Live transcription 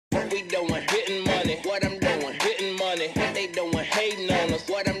we doing? Getting money. What I'm doing? Getting money. What they doing? Hating on us.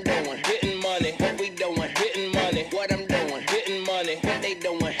 What I'm doing? Getting money. What we doing? Getting money. What I'm doing? Getting money. What they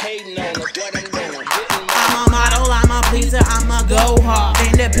doing? Hating on us. What I'm doing? Getting money. I'm a model, I'm a pleaser, I'm a go hard.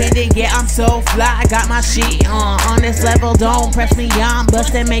 Independent, yeah, I'm so fly. Got my shit on this level, don't press me. I'm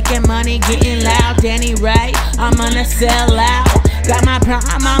bustin', making money, getting loud. Danny Ray, I'm gonna sell out. Got my prime,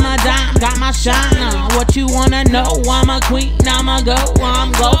 I'm a dime, got my shine on. What you wanna know? I'm a queen, I'm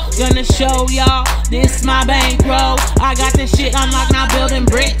gonna show y'all. This my bankroll. I got this shit unlocked, now building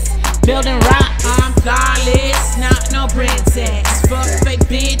bricks, building rocks. I'm flawless, not no princess. Fuck fake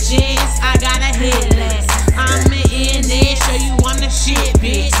bitches, I got a hit list. I'm in it, show you I'm the shit,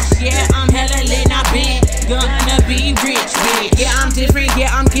 bitch. Yeah, I'm hella lit, now bitch. Gonna be rich, bitch. Yeah, I'm different,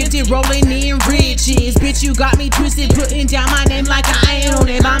 yeah, I'm gifted, rolling in riches. Bitch, you got me twisted, putting down my name like I own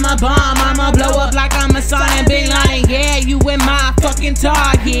it. I'm a bomb, I'ma blow up like I'm a son and Bin Laden. Yeah, you in my fucking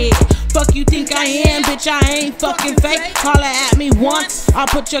target. Fuck you think I am, bitch, I ain't fucking fake. Holler at me once, I'll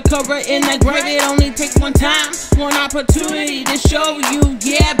put your cover in the grave. It only takes one time, one opportunity to show you.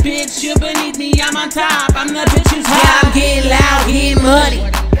 Yeah, bitch, you're beneath me, I'm on top, I'm the bitch who's high. Yeah, I'm getting loud, getting money.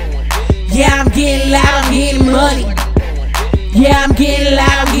 Yeah, I'm getting loud, I'm getting money. Yeah, I'm getting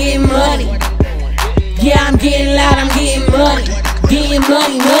loud, I'm getting money. Yeah, I'm getting loud, I'm getting money. Getting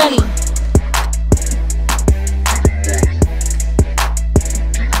money, money.